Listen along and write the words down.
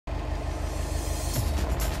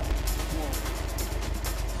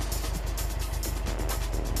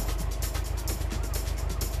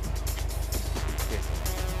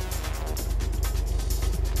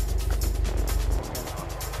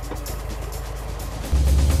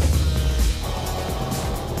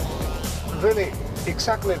really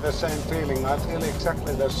exactly the same feeling. I feel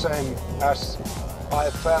exactly the same as I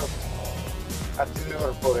felt at the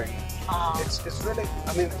Nürburgring. It's really,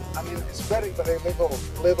 I mean, it's very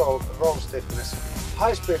little roll stiffness.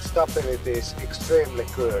 High-speed stability is extremely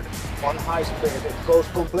good. On high speed, it goes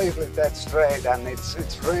completely dead straight, and it's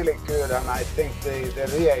really good. And I think the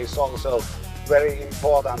rear is also very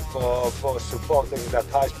important for supporting that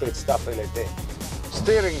high-speed stability.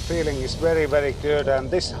 Steering feeling is very good, and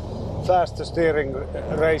this fast steering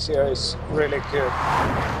ratio is really good.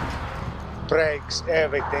 Brakes,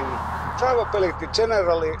 everything. Drivability,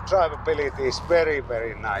 generally drivability is very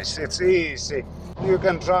nice. It's easy. You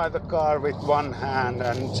can drive a car with one hand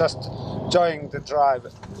and just enjoying the drive.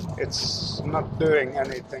 It's not doing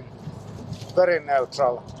anything. Very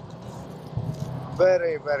neutral.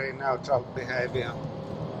 Very neutral behavior.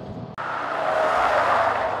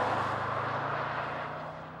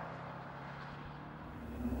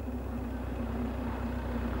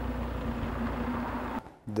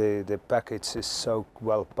 The package is so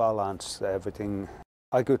well balanced, everything.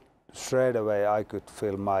 I could straight away, I could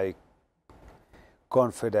feel my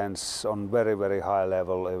confidence on very high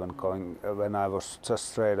level, even going, when I was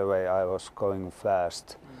just straight away, I was going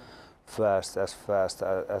fast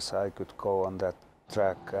as I could go on that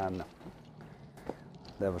track, and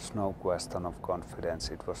there was no question of confidence,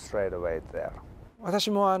 it was straight away there. 私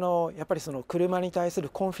もやっぱりその車に対する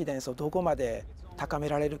コンフィデンスをどこまで高め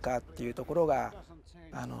られるかっていうところが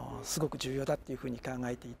すごく重要だっていうふうに考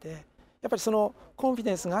えていて、やっぱりそのコンフィ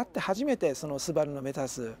デンスがあって初めてそのスバルの目指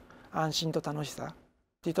す安心と楽しさっ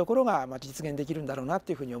ていうところが実現できるんだろうなっ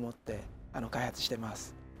ていうふうに思って開発してま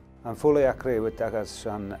す。I fully agree with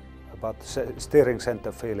Takashi about the steering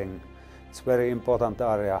center feeling. It's a very important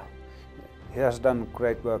area. He has done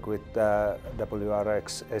great work with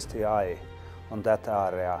WRX STI on that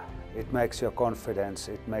area. It makes your confidence,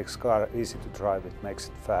 it makes car easy to drive, it makes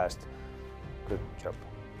it fast. Good job.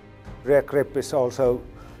 Rear grip is also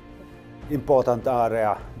important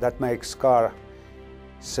area that makes car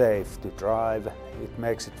safe to drive. It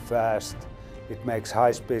makes it fast. It makes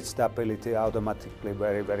high-speed stability automatically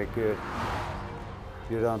very good.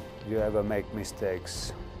 You ever make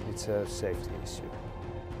mistakes. It's a safety issue.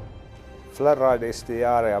 Flat ride is the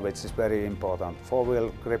area which is very important.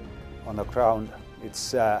 Four-wheel grip on the ground,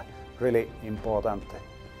 it's really important.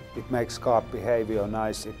 It makes car behavior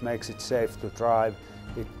nice, it makes it safe to drive,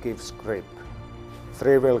 it gives grip.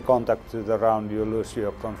 Three-wheel contact to the ground, you lose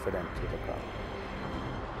your confidence to the car.